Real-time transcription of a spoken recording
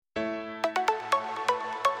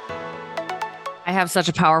I have such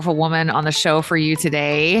a powerful woman on the show for you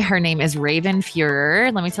today. Her name is Raven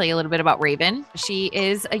FEURER. Let me tell you a little bit about Raven. She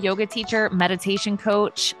is a yoga teacher, meditation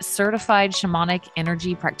coach, certified shamanic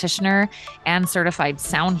energy practitioner, and certified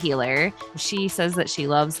sound healer. She says that she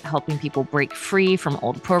loves helping people break free from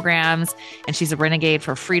old programs, and she's a renegade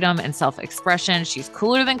for freedom and self expression. She's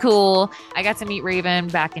cooler than cool. I got to meet Raven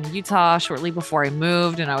back in Utah shortly before I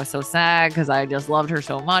moved, and I was so sad because I just loved her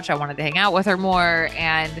so much. I wanted to hang out with her more.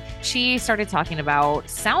 And she started talking about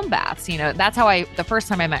sound baths. That's how the first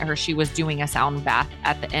time I met her, she was doing a sound bath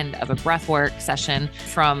at the end of a breathwork session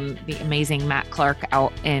from the amazing Matt Clark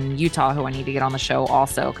out in Utah, who I need to get on the show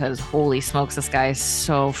also, because holy smokes, this guy is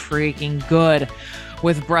so freaking good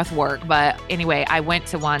with breath work. But anyway, I went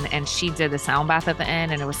to one and she did the sound bath at the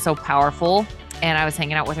end and it was so powerful. And I was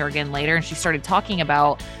hanging out with her again later and she started talking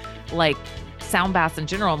about like sound baths in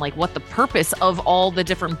general and like what the purpose of all the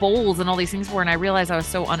different bowls and all these things were. And I realized I was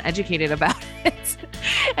so uneducated about it.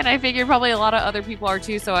 And I figured probably a lot of other people are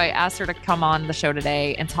too. So I asked her to come on the show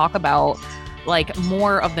today and talk about like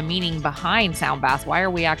more of the meaning behind sound baths. Why are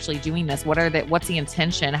we actually doing this? What's the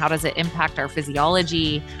intention? How does it impact our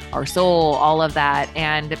physiology, our soul, all of that?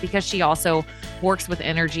 And because she also works with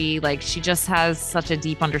energy, like she just has such a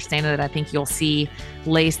deep understanding that I think you'll see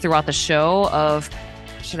laced throughout the show of,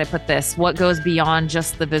 should I put this, what goes beyond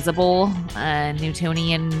just the visible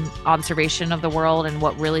Newtonian observation of the world and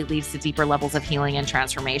what really leads to deeper levels of healing and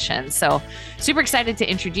transformation. So super excited to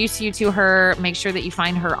introduce you to her. Make sure that you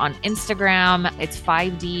find her on Instagram. It's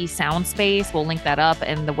 5D Sound Space. We'll link that up.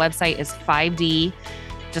 And the website is 5D,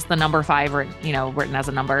 just the number 5, or, written as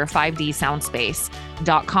a number,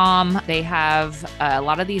 5dsoundspace.com. They have a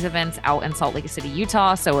lot of these events out in Salt Lake City,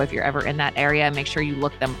 Utah. So if you're ever in that area, make sure you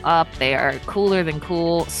look them up. They are cooler than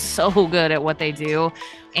cool, so good at what they do.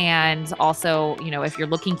 And also, if you're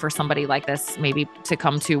looking for somebody like this, maybe to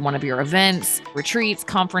come to one of your events, retreats,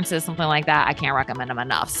 conferences, something like that, I can't recommend them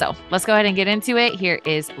enough. So let's go ahead and get into it. Here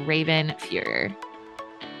is Raven FEURER.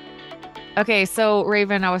 Okay, so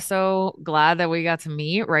Raven, I was so glad that we got to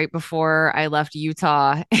meet right before I left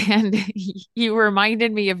Utah. And you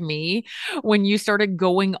reminded me of me when you started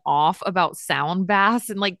going off about sound baths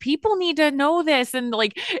and like people need to know this. And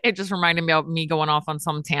like it just reminded me of me going off on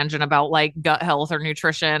some tangent about like gut health or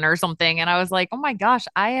nutrition or something. And I was like, oh my gosh,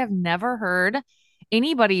 I have never heard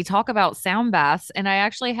anybody talk about sound baths. And I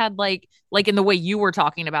actually had like in the way you were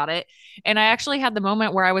talking about it. And I actually had the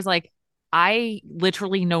moment where I was like, I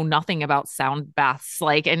literally know nothing about sound baths.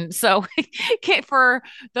 And so for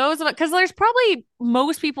those of it, because there's probably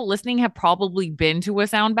most people listening have probably been to a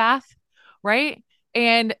sound bath, right?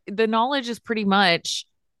 And the knowledge is pretty much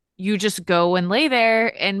you just go and lay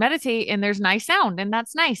there and meditate and there's nice sound and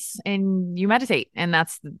that's nice. And you meditate and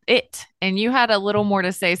that's it. And you had a little more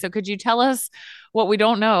to say. So could you tell us what we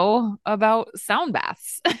don't know about sound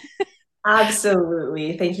baths?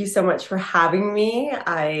 Absolutely. Thank you so much for having me.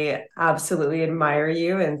 I absolutely admire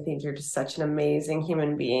you and think you're just such an amazing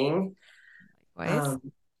human being. Likewise.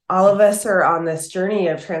 Um, all of us are on this journey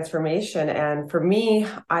of transformation. And for me,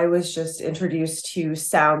 I was just introduced to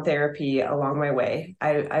sound therapy along my way.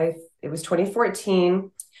 It was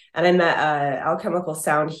 2014 and I met an alchemical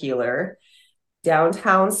sound healer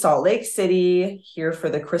downtown Salt Lake City here for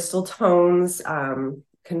the Crystal Tones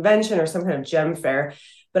convention or some kind of gem fair.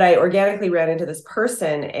 But I organically ran into this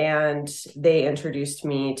person and they introduced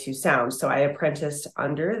me to sound. So I apprenticed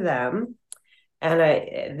under them and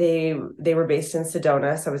they were based in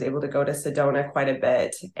Sedona. So I was able to go to Sedona quite a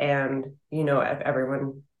bit. And, if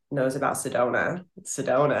everyone knows about Sedona,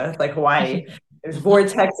 like Hawaii, there's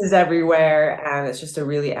vortexes everywhere. And it's just a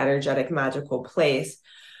really energetic, magical place.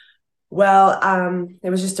 Well, it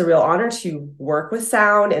was just a real honor to work with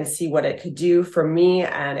sound and see what it could do for me.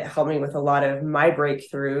 And it helped me with a lot of my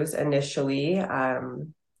breakthroughs initially,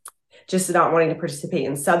 just not wanting to participate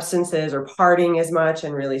in substances or partying as much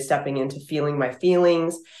and really stepping into feeling my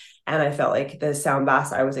feelings. And I felt like the sound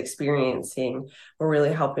baths I was experiencing were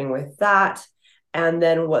really helping with that. And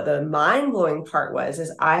then what the mind-blowing part was,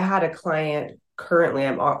 is I had a client. Currently,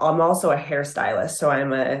 I'm also a hairstylist, so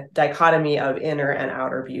I'm a dichotomy of inner and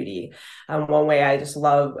outer beauty. One way I just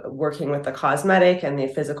love working with the cosmetic and the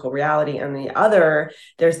physical reality, and the other,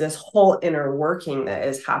 there's this whole inner working that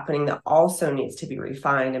is happening that also needs to be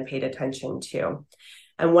refined and paid attention to.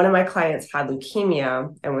 And one of my clients had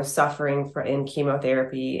leukemia and was suffering in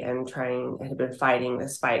chemotherapy and had been fighting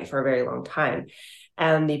this fight for a very long time.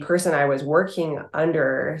 And the person I was working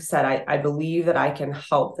under said, I believe that I can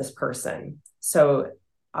help this person. So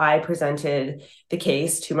I presented the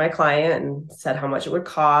case to my client and said how much it would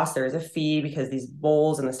cost. There's a fee because these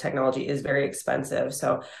bowls and this technology is very expensive.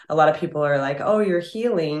 So a lot of people are like, oh, you're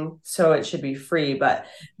healing, so it should be free. But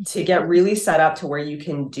to get really set up to where you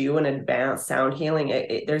can do an advanced sound healing,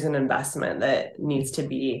 there's an investment that needs to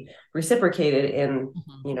be reciprocated in,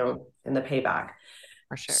 in the payback.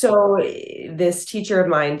 For sure. So this teacher of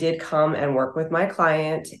mine did come and work with my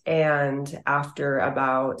client. And after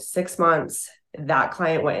about 6 months, that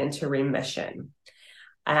client went into remission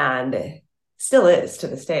and still is to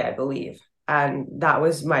this day, I believe. And that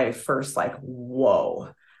was my first like,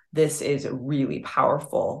 whoa, this is really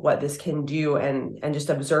powerful what this can do. And just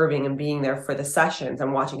observing and being there for the sessions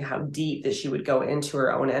and watching how deep that she would go into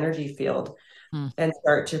her own energy field and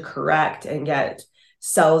start to correct and get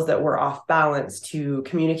cells that were off balance to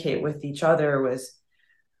communicate with each other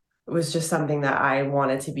was just something that I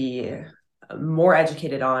wanted to be more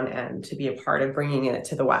educated on and to be a part of bringing it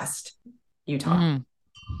to the West, Utah.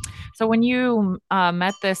 So when you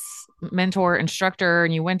met this mentor instructor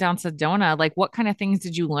and you went down to Sedona, like what kind of things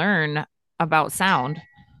did you learn about sound?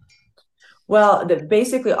 Well,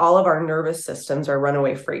 basically all of our nervous systems are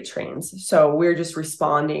runaway freight trains. So we're just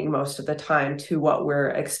responding most of the time to what we're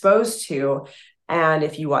exposed to. And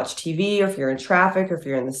if you watch TV or if you're in traffic or if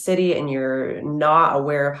you're in the city and you're not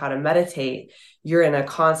aware of how to meditate, you're in a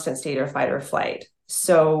constant state of fight or flight.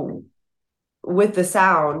 So with the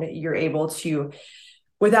sound, you're able to,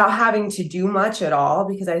 without having to do much at all,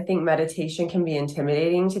 because I think meditation can be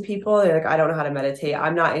intimidating to people. They're like, I don't know how to meditate.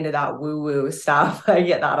 I'm not into that woo-woo stuff. I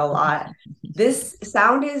get that a lot. This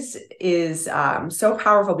sound is so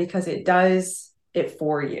powerful because it does it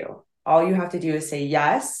for you. All you have to do is say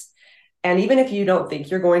yes. And even if you don't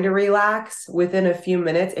think you're going to relax, within a few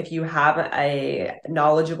minutes, if you have a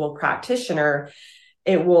knowledgeable practitioner,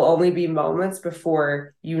 it will only be moments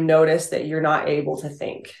before you notice that you're not able to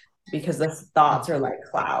think because the thoughts are like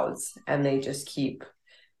clouds and they just keep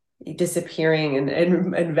disappearing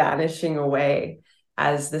and vanishing away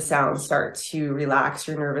as the sounds start to relax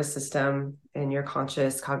your nervous system and your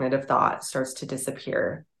conscious cognitive thought starts to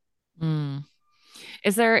disappear.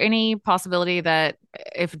 Is there any possibility that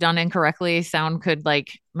if done incorrectly, sound could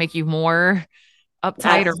like make you more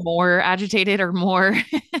uptight or more agitated or more?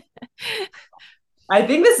 I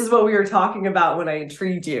think this is what we were talking about when I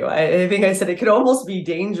intrigued you. I think I said it could almost be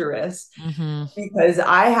dangerous because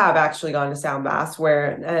I have actually gone to sound baths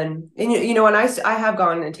and I have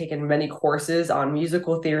gone and taken many courses on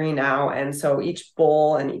musical theory now. And so each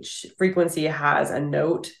bowl and each frequency has a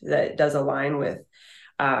note that does align with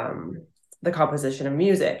the composition of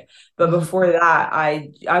music. But before that, I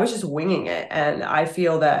was just winging it. And I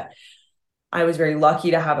feel that I was very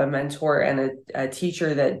lucky to have a mentor and a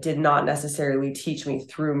teacher that did not necessarily teach me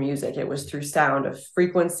through music. It was through sound of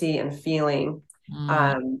frequency and feeling.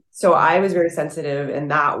 So I was very sensitive in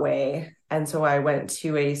that way. And so I went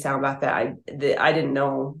to a sound bath that I didn't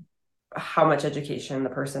know how much education the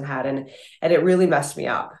person had. And it really messed me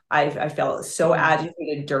up. I felt so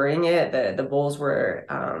agitated during it. The bowls were,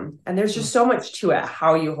 and there's just so much to it,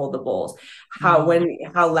 how you hold the bowls, how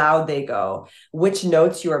loud they go, which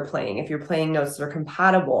notes you are playing. If you're playing notes that are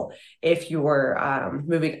compatible, if you're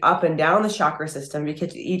moving up and down the chakra system,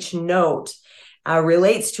 because each note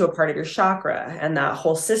relates to a part of your chakra. And that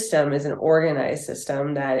whole system is an organized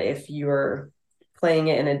system that if you're playing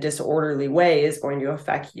it in a disorderly way is going to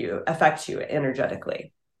affect you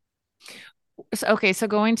energetically. Okay, so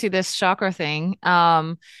going to this chakra thing,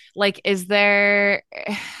 like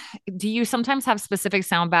do you sometimes have specific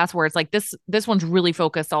sound baths where it's like this one's really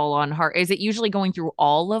focused all on heart? Is it usually going through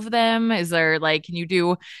all of them? Is there like, can you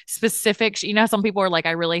do specific, some people are like,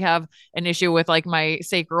 I really have an issue with like my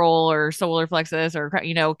sacral or solar plexus or,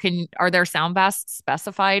 are there sound baths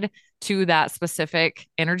specified to that specific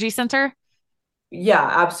energy center? Yeah,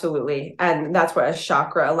 absolutely. And that's what a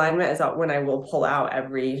chakra alignment is, when I will pull out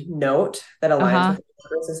every note that aligns with the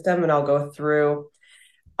chakra system and I'll go through.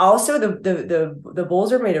 Also, the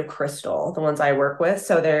bowls are made of crystal, the ones I work with.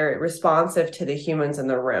 So they're responsive to the humans in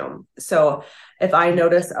the room. So if I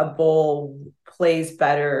notice a bowl plays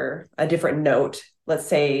better, a different note, let's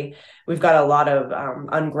say we've got a lot of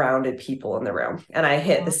ungrounded people in the room and I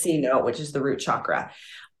hit the C note, which is the root chakra.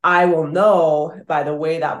 I will know by the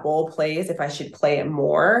way that bowl plays if I should play it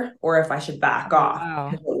more or if I should back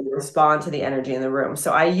off. It will respond to the energy in the room.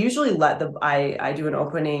 So I usually I do an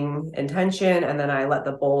opening intention and then I let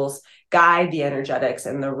the bowls guide the energetics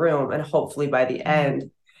in the room, and hopefully by the end.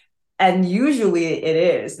 And usually it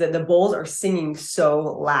is that the bowls are singing so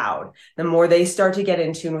loud. The more they start to get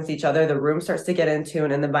in tune with each other, the room starts to get in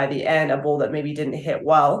tune. And then by the end, a bowl that maybe didn't hit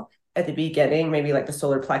well at the beginning, maybe like the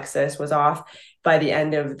solar plexus was off, by the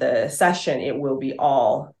end of the session, it will be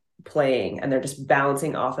all playing and they're just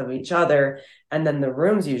bouncing off of each other. And then the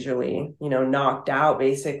room's usually, knocked out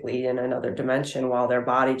basically in another dimension while their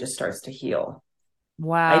body just starts to heal.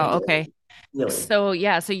 Wow. Ideally, Okay. really. So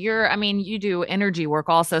yeah, so I mean, you do energy work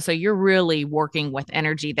also. So you're really working with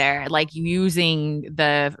energy there, like using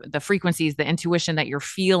the frequencies, the intuition that you're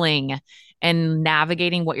feeling and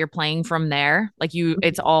navigating what you're playing from there. Like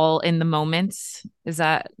it's all in the moments. Is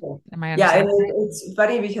that, am I Yeah, and understanding? it's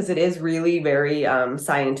funny because it is really very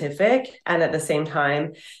scientific, and at the same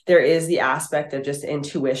time, there is the aspect of just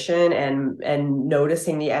intuition and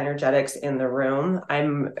noticing the energetics in the room.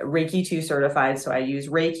 I'm Reiki 2 certified, so I use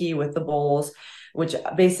Reiki with the bowls, which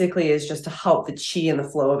basically is just to help the chi and the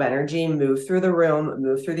flow of energy move through the room,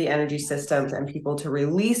 move through the energy systems, and people to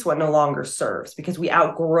release what no longer serves because we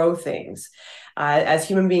outgrow things. As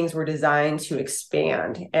human beings, we're designed to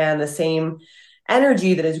expand, and the same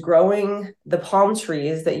energy that is growing the palm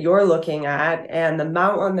trees that you're looking at and the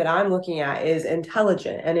mountain that I'm looking at is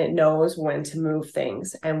intelligent and it knows when to move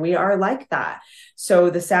things. And we are like that. So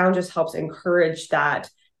the sound just helps encourage that.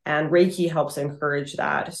 And Reiki helps encourage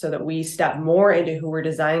that so that we step more into who we're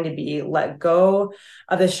designed to be, let go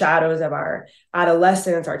of the shadows of our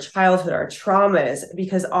adolescence, our childhood, our traumas,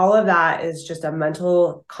 because all of that is just a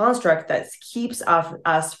mental construct that keeps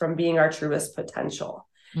us from being our truest potential.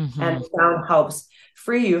 And Hmm. sound helps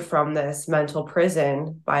free you from this mental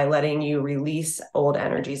prison by letting you release old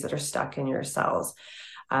energies that are stuck in your cells.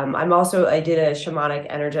 I did a shamanic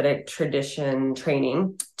energetic tradition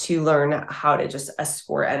training to learn how to just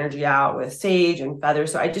escort energy out with sage and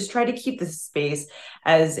feathers. So I just try to keep the space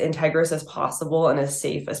as integrous as possible and as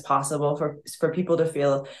safe as possible for people to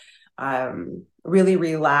feel really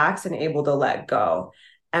relaxed and able to let go.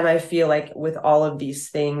 And I feel like with all of these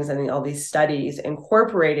things and all these studies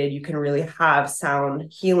incorporated, you can really have sound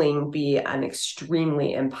healing be an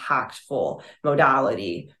extremely impactful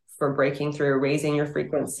modality for breaking through, raising your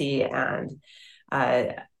frequency, and uh,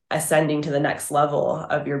 ascending to the next level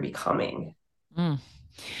of your becoming. Mm.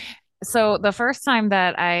 So the first time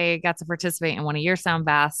that I got to participate in one of your sound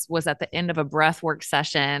baths was at the end of a breathwork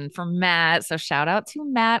session from Matt. So shout out to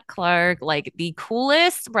Matt Clark, like the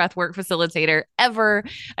coolest breathwork facilitator ever.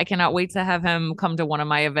 I cannot wait to have him come to one of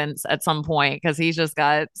my events at some point because he's just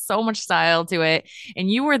got so much style to it. And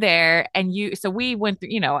you were there and so we went through,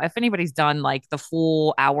 if anybody's done like the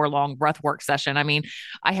full hour-long breathwork session, I mean,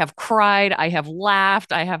 I have cried, I have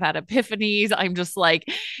laughed, I have had epiphanies. I'm just like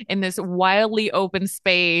in this wildly open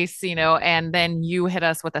space, and then you hit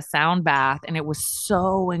us with a sound bath and it was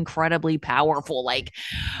so incredibly powerful. Like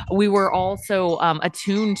we were also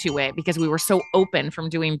attuned to it because we were so open from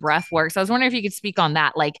doing breath work. So I was wondering if you could speak on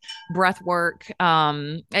that, like breath work.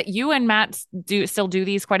 You and Matt still do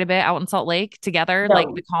these quite a bit out in Salt Lake together, like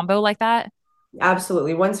No, the combo like that.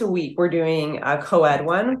 absolutely. Once a week, we're doing a co-ed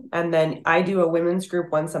one. And then I do a women's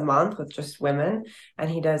group once a month with just women. And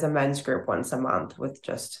he does a men's group once a month with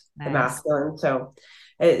just the Nice. masculine. So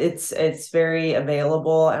it's very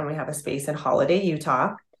available. And we have a space in Holiday,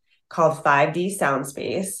 Utah called 5D Sound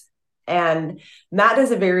Space. And Matt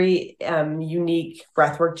does a very unique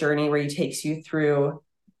breathwork journey where he takes you through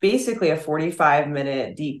basically a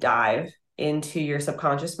 45-minute deep dive into your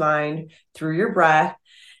subconscious mind through your breath.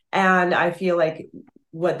 And I feel like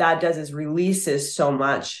what that does is releases so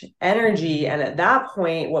much energy. And at that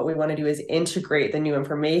point, what we want to do is integrate the new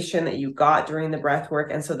information that you got during the breath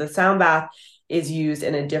work. And so the sound bath is used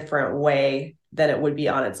in a different way than it would be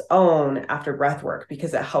on its own after breath work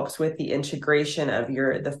because it helps with the integration of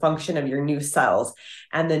the function of your new cells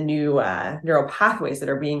and the new neural pathways that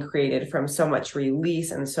are being created from so much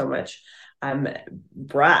release and so much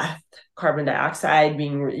breath, carbon dioxide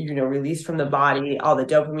being released from the body, all the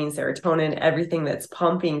dopamine, serotonin, everything that's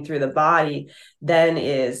pumping through the body then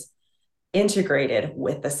is integrated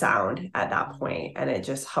with the sound at that point, and it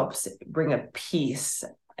just helps bring a peace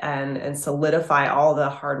and solidify all the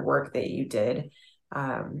hard work that you did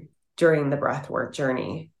during the breathwork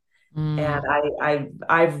journey. And Mm,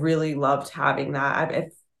 I've really loved having that.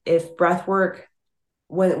 If breath work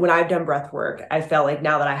when I've done breath work, I felt like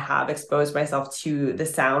now that I have exposed myself to the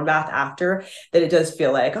sound bath after, that it does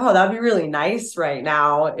feel like, oh, that'd be really nice right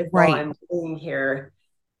now. If while right. I'm sitting here,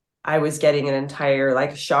 I was getting an entire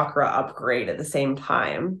like chakra upgrade at the same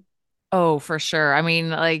time. Oh, for sure. I mean,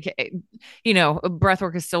 like, breath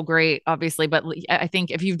work is still great, obviously, but I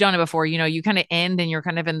think if you've done it before, you kind of end and you're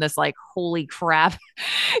kind of in this like, holy crap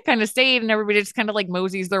kind of state, and everybody just kind of like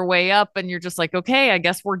moseys their way up, and you're just like, okay, I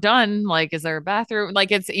guess we're done. Like, is there a bathroom?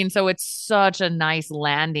 Like, and so it's such a nice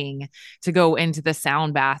landing to go into the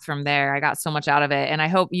sound bath from there. I got so much out of it. And I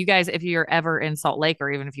hope you guys, if you're ever in Salt Lake,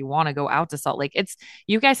 or even if you want to go out to Salt Lake,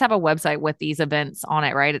 you guys have a website with these events on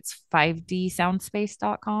it, right? It's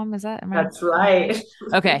 5dsoundspace.com. Is that, am I That's saying that right? right.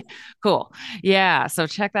 Okay, cool. Yeah. So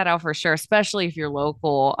check that out for sure, especially if you're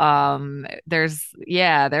local.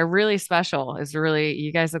 Yeah, they're really special. It's really,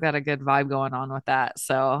 you guys have got a good vibe going on with that.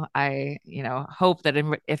 So I, hope that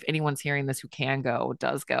if anyone's hearing this who can go,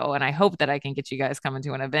 does go. And I hope that I can get you guys coming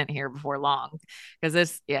to an event here before long,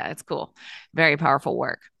 because yeah, it's cool. Very powerful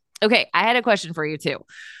work. Okay. I had a question for you too.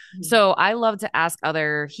 So I love to ask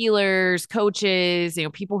other healers, coaches,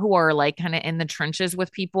 people who are like kind of in the trenches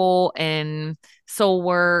with people and soul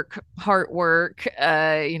work, heart work,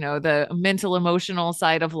 the mental, emotional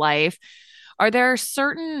side of life. Are there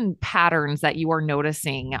certain patterns that you are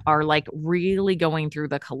noticing are like really going through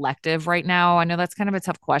the collective right now? I know that's kind of a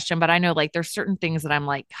tough question, but I know like there's certain things that I'm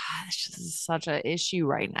like, God, this is such an issue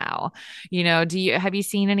right now. Have you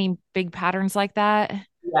seen any big patterns like that?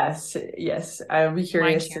 Yes, yes. I would be You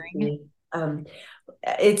mind curious to sharing? see.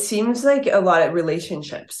 It seems like a lot of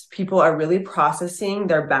relationships. People are really processing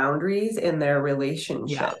their boundaries in their Yeah.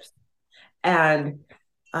 relationships and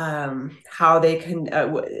how they can.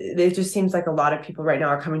 It just seems like a lot of people right now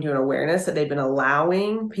are coming to an awareness that they've been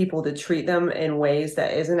allowing people to treat them in ways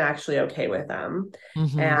that isn't actually okay with them,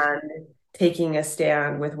 Hmm. and taking a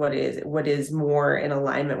stand with what is more in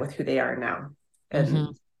alignment with who they are now. Hmm.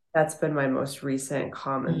 And that's been my most recent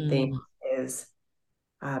common thing Mm. is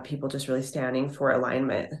people just really standing for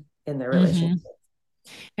alignment in their Hmm. relationship.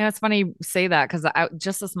 Yeah, it's funny you say that because I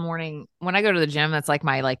just this morning when I go to the gym, that's like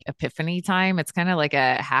my like epiphany time. It's kind of like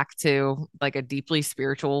a hack to like a deeply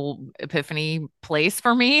spiritual epiphany place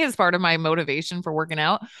for me as part of my motivation for working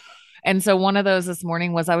out. And so one of those this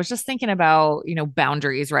morning was I was just thinking about,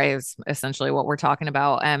 boundaries, right? Is essentially what we're talking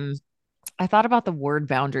about. I thought about the word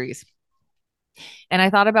boundaries. And I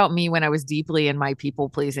thought about me when I was deeply in my people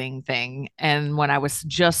pleasing thing and when I was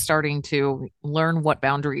just starting to learn what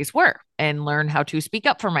boundaries were and learn how to speak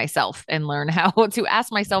up for myself and learn how to ask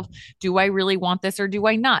myself, do I really want this or do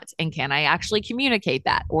I not? And can I actually communicate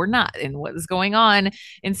that or not? And what is going on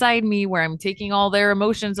inside me where I'm taking all their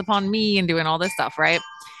emotions upon me and doing all this stuff, right?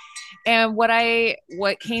 And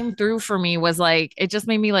what came through for me was like it just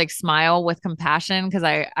made me like smile with compassion because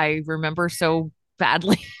I remember so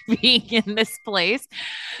badly being in this place.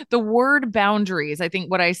 The word boundaries, I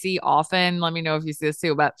think what I see often, let me know if you see this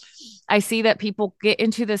too, but I see that people get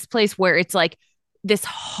into this place where it's like this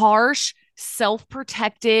harsh,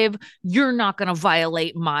 self-protective, you're not going to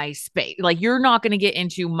violate my space. Like you're not going to get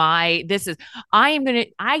into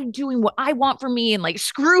I'm doing what I want for me and like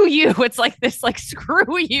screw you. It's like this like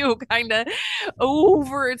screw you kind of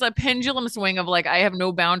over. It's a pendulum swing of like I have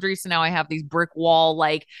no boundaries, so now I have these brick wall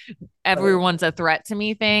like Right. everyone's a threat to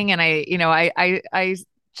me thing. And I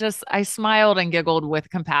smiled and giggled with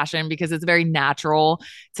compassion because it's very natural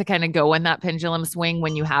to kind of go in that pendulum swing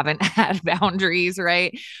when you haven't had boundaries,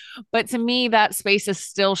 right? But to me, that space is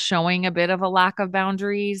still showing a bit of a lack of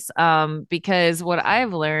boundaries, because what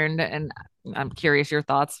I've learned, and I'm curious your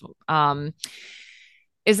thoughts,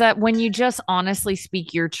 is that when you just honestly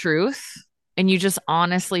speak your truth and you just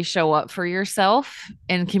honestly show up for yourself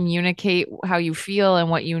and communicate how you feel and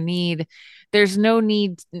what you need, there's no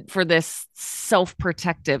need for this self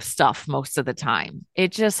protective stuff most of the time.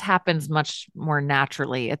 It just happens much more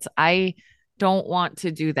naturally. I don't want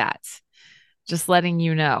to do that. Just letting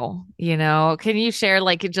you know. Can you share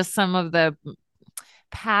like just some of the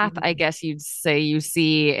path, I Mhm. guess you'd say you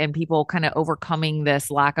see in people kind of overcoming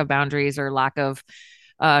this lack of boundaries or lack of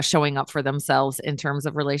showing up for themselves in terms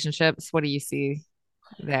of relationships? What do you see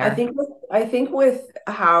there? I think with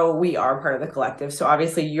how we are part of the collective. So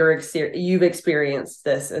obviously you've experienced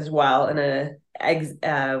this as well in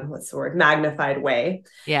what's the word, magnified way,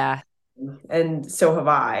 Yeah. and so have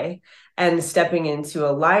I. And stepping into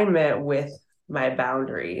alignment with my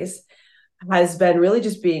boundaries has been really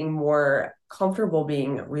just being more comfortable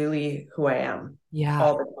being really who I am Yeah.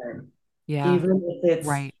 all the time, Yeah. even if it's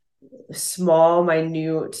Right. small,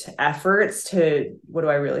 minute efforts to what do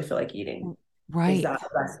I really feel like eating? Is Right. that the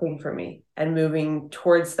best thing for me? And moving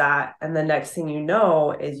towards that. And the next thing you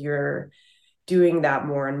know is you're doing that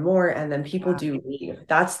more and more. And then people Yeah. do leave.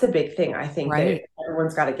 That's the big thing I think that Right.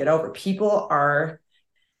 everyone's got to get over.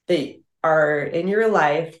 They are in your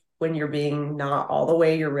life when you're being not all the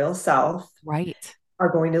way your real self. Right. are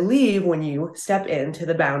going to leave when you step into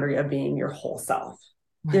the boundary of being your whole self.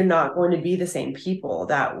 They're Right. not going to be the same people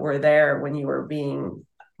that were there when you were being,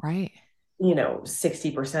 Right.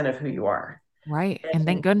 60% of who you are. Right. And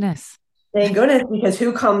thank And goodness. thank goodness, because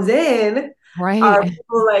who comes in Right. are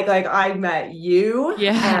people like I met you and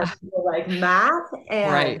Yeah. people like Matt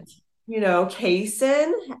Right. and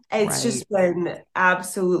Kaysen. It's Right. just been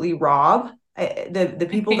absolutely Rob. The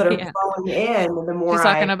people that are Yeah. flowing in, the She's more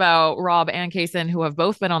talking I about Rob and Kaysen, who have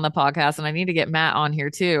both been on the podcast, and I need to get Matt on here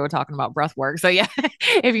too, talking about breath work. So yeah,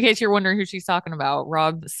 if in case you're wondering who she's talking about,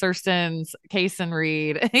 Rob Surstons, Kaysen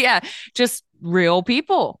Reed, yeah, just real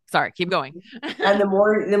people. Sorry, keep going. and the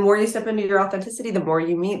more you step into your authenticity, the more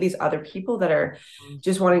you meet these other people that are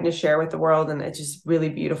just wanting to share with the world, and it's just really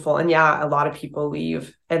beautiful. And yeah, a lot of people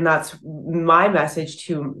leave, and that's my message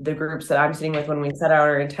to the groups that I'm sitting with when we set out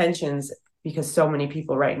our intentions, because so many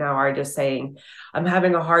people right now are just saying, I'm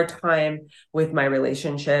having a hard time with my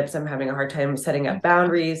relationships, I'm having a hard time setting up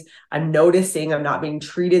boundaries, I'm noticing I'm not being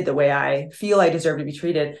treated the way I feel I deserve to be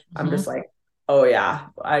treated. I'm Mhm. just like, oh yeah,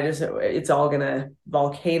 it's all gonna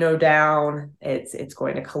volcano down, it's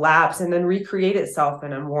going to collapse and then recreate itself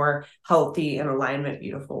in a more healthy and alignment,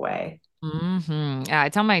 beautiful way. Yeah, I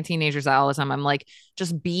tell my teenagers that all the time. I'm like,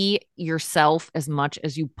 just be yourself as much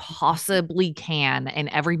as you possibly can in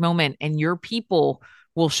every moment, and your people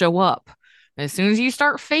will show up. As soon as you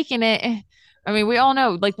start faking it, I mean, we all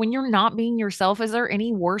know, like when you're not being yourself, is there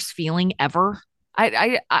any worse feeling ever?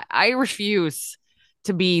 I refuse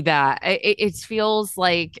to be that. It feels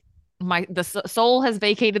like the soul has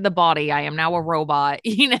vacated the body. I am now a robot,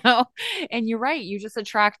 you know? And you're right. You just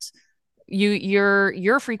attract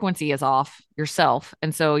your frequency is off yourself,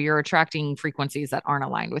 and so you're attracting frequencies that aren't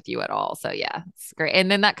aligned with you at all. So yeah, it's great. And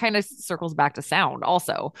then that kind of circles back to sound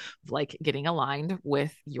also, like getting aligned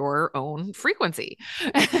with your own frequency.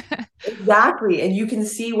 Exactly, and you can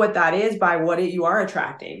see what that is by you are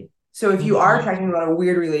attracting. So if you are Mhm. attracting a lot of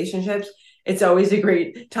weird relationships, it's always a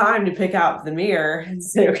great time to pick out the mirror and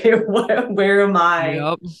say, okay, where am I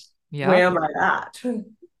Yep. Yep. where am I at?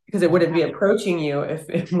 Because it wouldn't Yeah. be approaching you if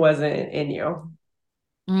it wasn't in you.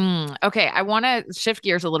 Okay, I want to shift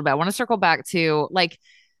gears a little bit. I want to circle back to like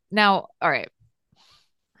now, all right,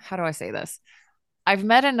 how do I say this? I've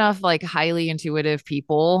met enough like highly intuitive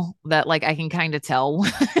people that like I can kind of tell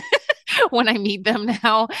when I meet them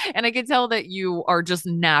now. And I can tell that you are just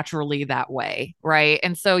naturally that way. Right.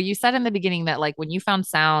 And so you said in the beginning that like when you found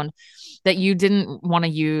sound, that you didn't want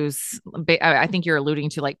to use, I think you're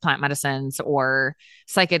alluding to like plant medicines or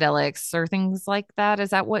psychedelics or things like that.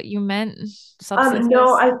 Is that what you meant? No, Substances?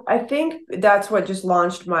 I think that's what just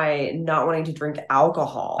launched my not wanting to drink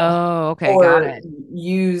alcohol Oh, okay. Got or it.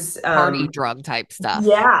 use Party drug type stuff.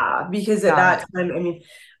 yeah, because at Got it. that time, I mean,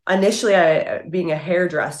 initially I being a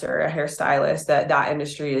hairdresser, a hairstylist, that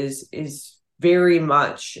industry is very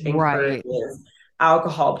much Right. encourages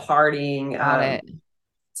alcohol, partying, Got it.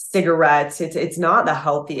 cigarettes. It's not the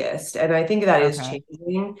healthiest, and I think that is Okay.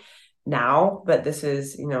 changing now. But this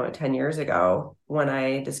is 10 years ago when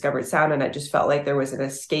I discovered sound, and I just felt like there was an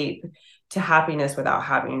escape to happiness without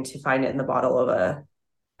having to find it in the bottle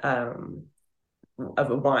um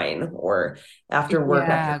of a wine or after work,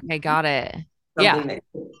 after Yeah. Okay. Got it. Yeah. something that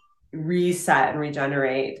could reset and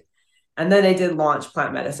regenerate. And then they did launch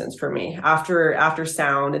plant medicines for me after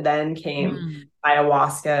sound. And then came Mm.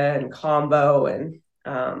 ayahuasca and combo and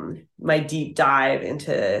my deep dive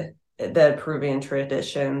into the Peruvian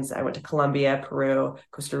traditions. I went to Colombia, Peru,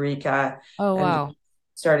 Costa Rica, Oh, and wow.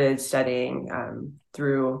 started studying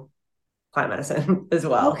through plant medicine as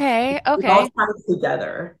well. Okay. It all Okay. ties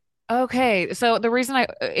together. Okay. So the reason I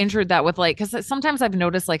entered that with like, because sometimes I've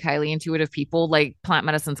noticed like highly intuitive people, like plant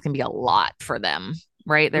medicines can be a lot for them,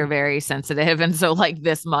 right? They're very sensitive. And so like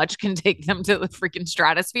this much can take them to the freaking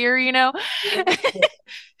stratosphere, you know?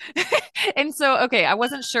 And so, okay, I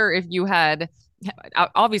wasn't sure if you had,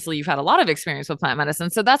 obviously, you've had a lot of experience with plant medicine.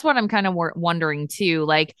 So that's what I'm kind of wondering too.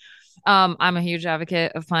 Like, I'm a huge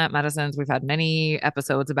advocate of plant medicines. We've had many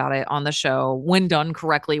episodes about it on the show when done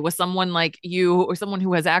correctly with someone like you or someone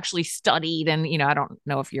who has actually studied. And, I don't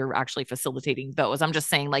know if you're actually facilitating those. I'm just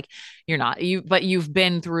saying, like, you're not, but you've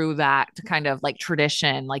been through that kind of like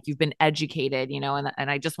tradition, like you've been educated, and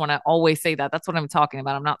I just want to always say that that's what I'm talking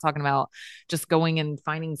about. I'm not talking about just going and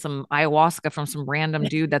finding some ayahuasca from some random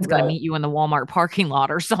dude that's going to Right. meet you in the Walmart parking lot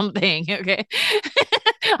or something. Okay.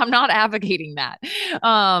 I'm not advocating that.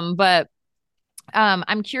 But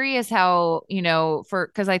I'm curious how,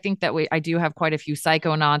 because I think that I do have quite a few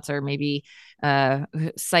psychonauts or maybe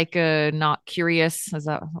psycho not curious. Is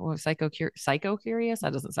that psycho curious?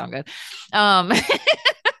 That doesn't sound good. Um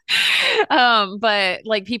But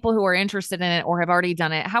like people who are interested in it or have already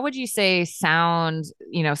done it, how would you say sound,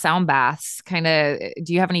 sound baths kind of,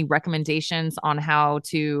 do you have any recommendations on how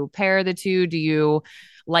to pair the two? Do you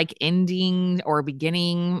like ending or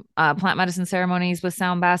beginning plant medicine ceremonies with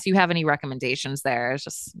sound baths? Do you have any recommendations there? It's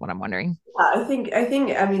just what I'm wondering.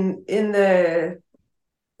 I mean, in the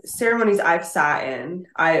ceremonies I've sat in,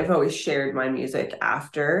 I've always shared my music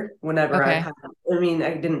after whenever I've Okay. had, I mean,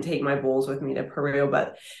 I didn't take my bowls with me to Peru,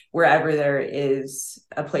 but wherever there is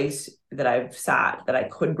a place that I've sat that I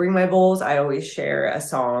could bring my bowls, I always share a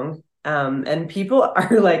song. And people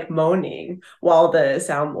are like moaning while the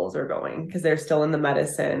sound bowls are going because they're still in the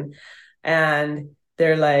medicine. And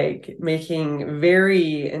they're like making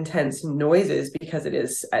very intense noises because it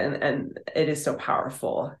is and it is so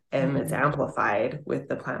powerful and it's Mm, amplified with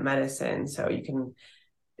the plant medicine, so you can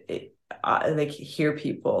like hear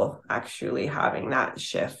people actually having that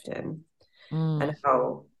shift and mm,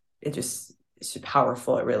 how it just it's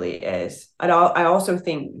powerful it really is. I also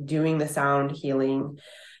think doing the sound healing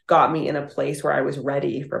got me in a place where I was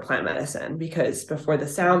ready for plant medicine, because before the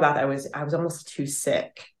sound bath I was almost too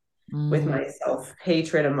sick with mm, my self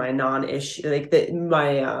hatred and my non-issue, like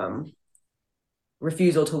my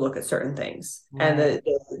refusal to look at certain things. And right.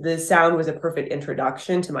 the sound was a perfect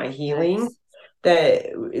introduction to my healing Nice. that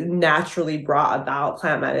naturally brought about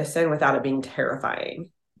plant medicine without it being terrifying.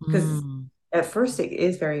 Because Mm. at first it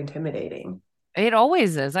is very intimidating. It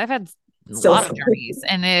always is. I've had a Still, lot of journeys,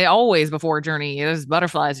 and it always before a journey, there's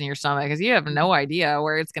butterflies in your stomach because you have no idea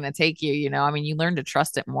where it's going to take you. I mean, you learn to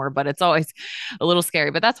trust it more, but it's always a little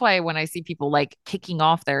scary. But that's why when I see people like kicking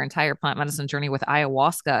off their entire plant medicine journey with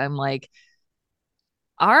ayahuasca, I'm like,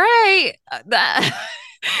 all right, that.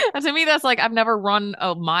 To me, that's like I've never run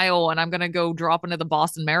a mile and I'm gonna go drop into the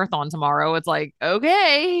Boston Marathon tomorrow. It's like,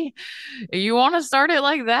 okay, you want to start it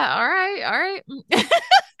like that? All right, all right.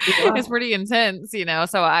 It's yeah. pretty intense,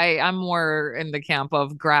 so I'm more in the camp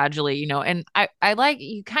of gradually, and I like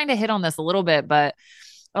you kind of hit on this a little bit, but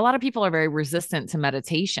a lot of people are very resistant to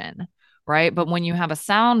meditation, right? But when you have a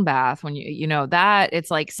sound bath, when that it's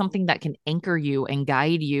like something that can anchor you and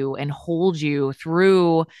guide you and hold you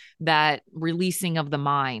through that releasing of the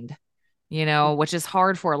mind, which is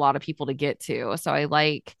hard for a lot of people to get to. So I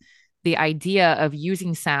like the idea of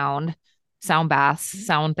using sound baths,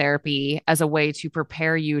 sound therapy as a way to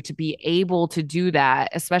prepare you to be able to do that,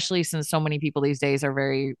 especially since so many people these days are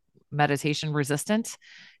very meditation resistant.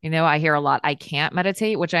 I hear a lot, I can't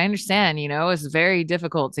meditate, which I understand, is very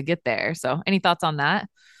difficult to get there. So, any thoughts on that?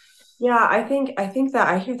 Yeah, I think that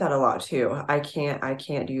I hear that a lot too. I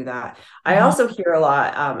can't do that. I Mhm. also hear a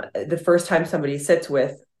lot the first time somebody sits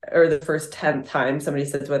with, or the first 10th time somebody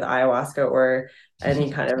sits with ayahuasca or any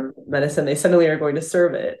kind of medicine, they suddenly are going to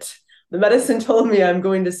serve it. The medicine told me I'm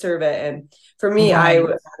going to serve it. And for me, Right.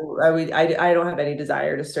 I don't have any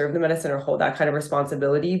desire to serve the medicine or hold that kind of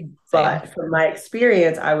responsibility. Same. But from my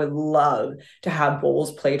experience, I would love to have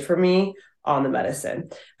bowls played for me on the medicine.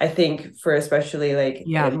 I think for especially like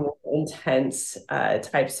Yeah. more intense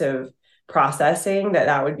types of processing,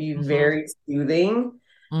 that would be Hmm. very soothing.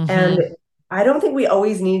 And Hmm. I don't think we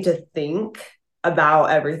always need to think about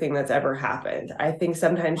everything that's ever happened. I think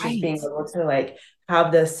sometimes just Right. being able to like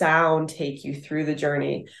have the sound take you through the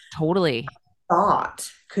journey, Totally. thought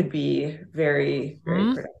could be very, very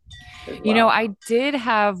Mhm. productive as well. I did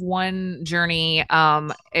have one journey.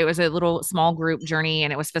 It was a little small group journey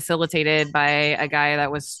and it was facilitated by a guy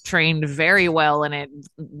that was trained very well. And it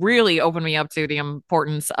really opened me up to the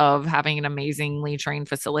importance of having an amazingly trained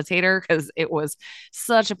facilitator because it was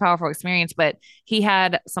such a powerful experience. But he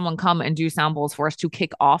had someone come and do sound bowls for us to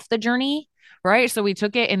kick off the journey. Right. So we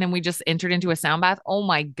took it and then we just entered into a sound bath. Oh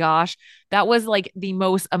my gosh. That was like the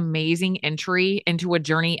most amazing entry into a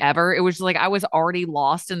journey ever. It was like I was already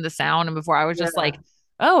lost in the sound. And before I was just like, Yeah.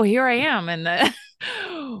 oh, here I am. And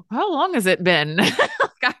how long has it been?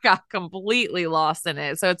 I got completely lost in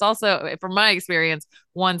it. So it's also, from my experience,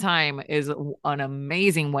 one time is an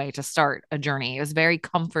amazing way to start a journey. It was very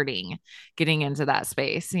comforting getting into that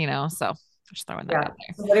space, So just throwing that Yeah. out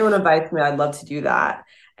there. So if anyone invites me, I'd love to do that.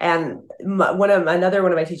 And another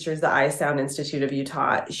one of my teachers, the I Sound Institute of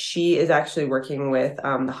Utah, she is actually working with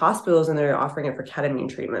the hospitals, and they're offering it for ketamine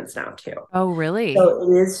treatments now too. Oh, really? So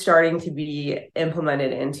it is starting to be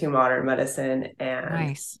implemented into modern medicine and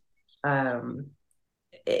Nice. um,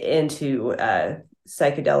 into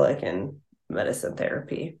psychedelic and medicine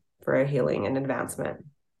therapy for healing and advancement.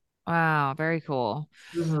 Wow, very cool.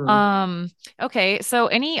 Mhm. Um, okay, so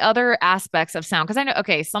any other aspects of sound? Because I know,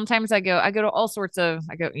 okay, sometimes I go to all sorts of,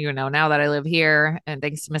 I go, now that I live here, and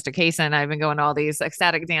thanks to Mr. Kaysen, I've been going to all these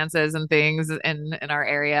ecstatic dances and things in our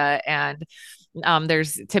area. And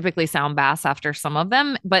There's typically sound baths after some of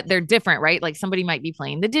them, but they're different, right? Like somebody might be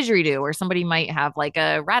playing the didgeridoo, or somebody might have like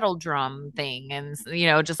a rattle drum thing, and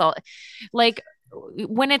just all like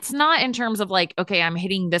when it's not in terms of like, okay, I'm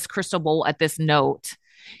hitting this crystal bowl at this note.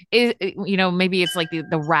 Maybe it's like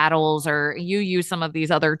the rattles, or you use some of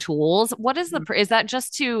these other tools. What is is that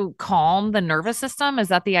just to calm the nervous system? Is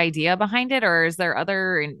that the idea behind it, or is there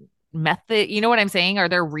other method? You know what I'm saying? Are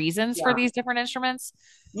there reasons for Yeah. these different instruments?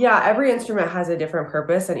 Yeah, every instrument has a different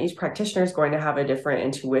purpose, and each practitioner is going to have a different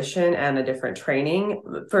intuition and a different training.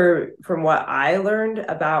 From what I learned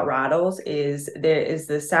about rattles is there is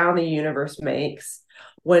the sound the universe makes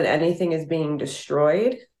when anything is being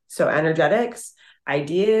destroyed. So energetics,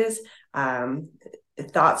 ideas, um,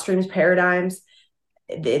 thought streams, paradigms,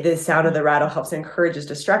 the sound of the rattle helps encourages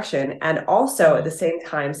destruction. And also at the same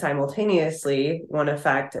time, simultaneously, one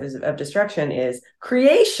effect of destruction is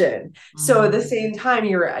creation. So at the same time,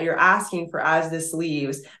 you're asking for, as this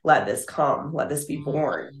leaves, let this come, let this be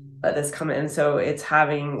born, let this come in. So it's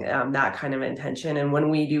having that kind of intention. And when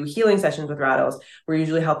we do healing sessions with rattles, we're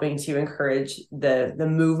usually helping to encourage the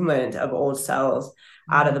movement of old cells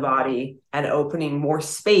out of the body and opening more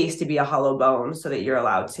space to be a hollow bone, so that you're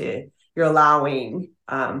allowing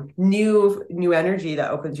new energy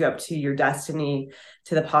that opens you up to your destiny,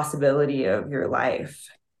 to the possibility of your life.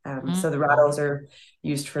 So the rattles are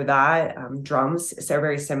used for that. Drums, so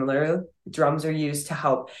very similar. Drums are used to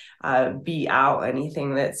help beat out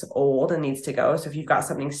anything that's old and needs to go. So if you've got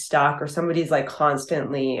something stuck, or somebody's like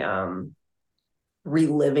constantly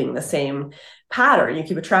reliving the same pattern, you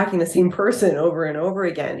keep attracting the same person over and over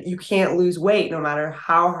again, you can't lose weight no matter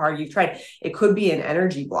how hard you've tried. It could be an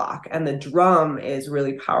energy block, and the drum is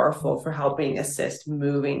really powerful for helping assist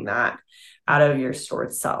moving that out of your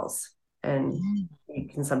stored cells. And you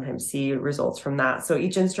can sometimes see results from that. So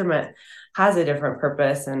each instrument has a different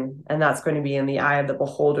purpose, and that's going to be in the eye of the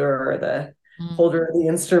beholder, or the holder of the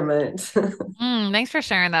instrument. Thanks for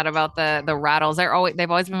sharing that about the rattles. They've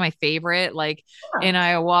always been my favorite. Like in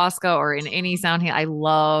Yeah. ayahuasca or in any sound healing, I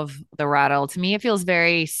love the rattle. To me, it feels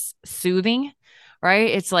very soothing,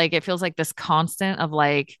 right? It's like it feels like this constant of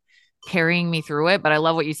like carrying me through it. But I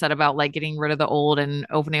love what you said about like getting rid of the old and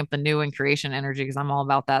opening up the new and creation energy, because I'm all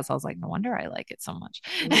about that. So I was like, no wonder I like it so much.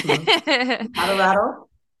 Mm-hmm. Have a rattle?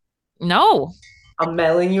 No. I'm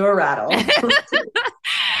mailing you a rattle.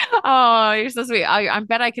 Oh, you're so sweet. I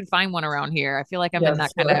bet I could find one around here. I feel like I'm in that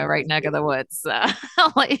Yes, kind of sure. right neck of the woods.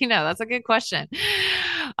 I'll let you know. That's a good question.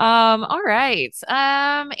 All right.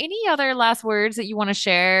 Any other last words that you want to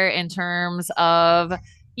share in terms of,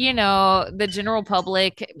 the general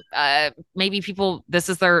public? Maybe people, this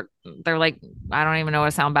is they're like, I don't even know what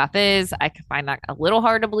a sound bath is. I can find that a little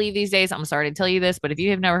hard to believe these days. I'm sorry to tell you this, but if you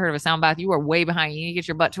have never heard of a sound bath, you are way behind. You need to get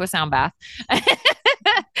your butt to a sound bath.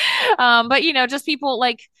 But just people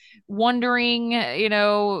like wondering,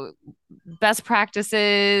 best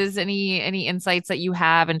practices, any insights that you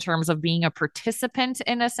have in terms of being a participant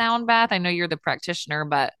in a sound bath. I know you're the practitioner,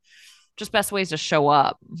 but just best ways to show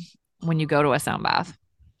up when you go to a sound bath.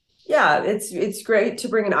 Yeah, it's great to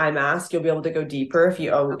bring an eye mask. You'll be able to go deeper if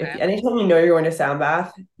Okay. anytime you know you're going to sound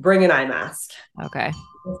bath, bring an eye mask. Okay.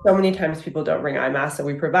 So many times people don't bring eye masks, so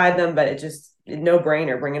we provide them, but it just no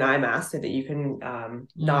brainer. Bring an eye mask so that you can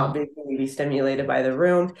not Mm. be stimulated by the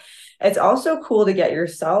room. It's also cool to get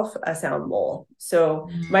yourself a sound bowl. So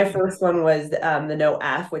my Mm. first one was the No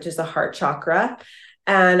F, which is the heart chakra.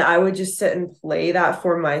 And I would just sit and play that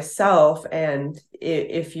for myself. And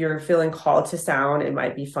if you're feeling called to sound, it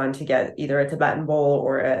might be fun to get either a Tibetan bowl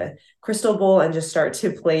or a crystal bowl and just start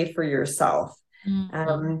to play for yourself. Mm.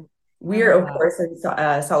 I We're, love of that. course, in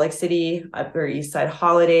Salt Lake City, Upper East Side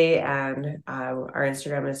Holiday, and our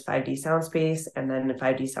Instagram is 5D Soundspace, and then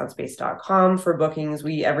 5dsoundspace.com for bookings.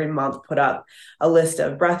 We every month put up a list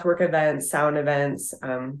of breathwork events, sound events,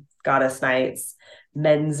 goddess nights,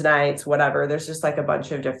 men's nights, whatever. There's just like a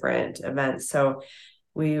bunch of different events. So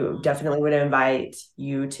we definitely would invite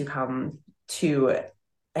you to come to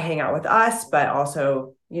hang out with us, but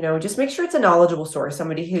also, just make sure it's a knowledgeable source,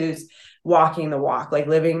 somebody who's walking the walk, like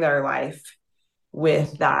living their life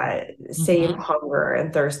with that same Mm-hmm. hunger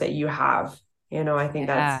and thirst that you have. I think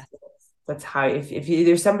Yeah. that's how, if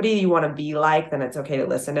there's somebody you want to be like, then it's okay to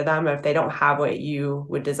listen to them. If they don't have what you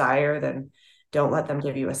would desire, then don't let them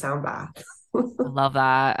give you a sound bath. I love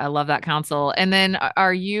that. I love that counsel. And then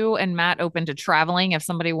are you and Matt open to traveling if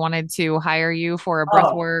somebody wanted to hire you for a Oh,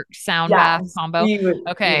 breathwork sound bath yes, combo? we would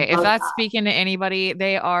Okay. If love that's speaking to anybody,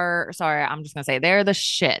 they are, sorry, I'm just going to say they're the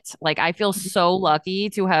shit. Like, I feel so lucky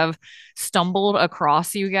to have stumbled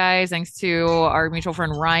across you guys thanks to our mutual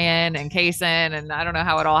friend Ryan and Kaysen. And I don't know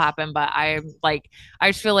how it all happened, but I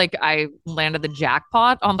just feel like I landed the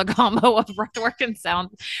jackpot on the combo of breathwork and sound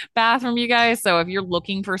bath from you guys. So if you're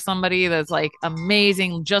looking for somebody that's like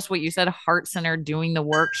amazing, just what you said, heart centered, doing the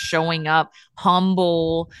work, showing up,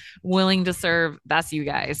 humble, willing to serve, that's you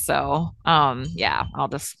guys. So yeah, I'll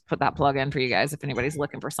just put that plug in for you guys if anybody's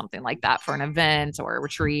looking for something like that for an event or a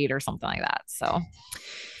retreat or something like that. So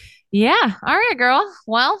yeah. All right, girl.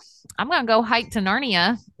 Well, I'm gonna go hike to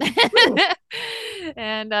Narnia. that.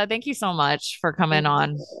 And thank you so much for coming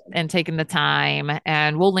on and taking the time.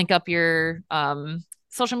 And we'll link up your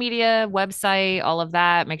social media, website, all of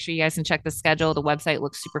that. Make sure you guys can check the schedule. The website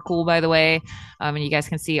looks super cool, by the way. And you guys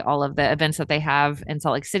can see all of the events that they have in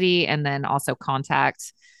Salt Lake City, and then also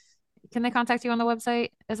contact. Can they contact you on the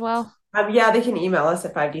website as well? Yeah, they can email us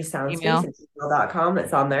at 5dsoundspace Email. at gmail.com.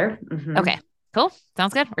 It's on there. Okay. Cool.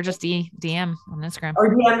 Sounds good. Or just DM on Instagram.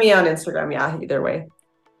 Or DM me on Instagram. Yeah, either way.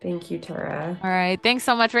 Thank you, Tara. All right. Thanks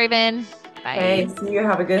so much, Raven. Bye. Thanks. You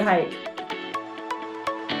have a good hike.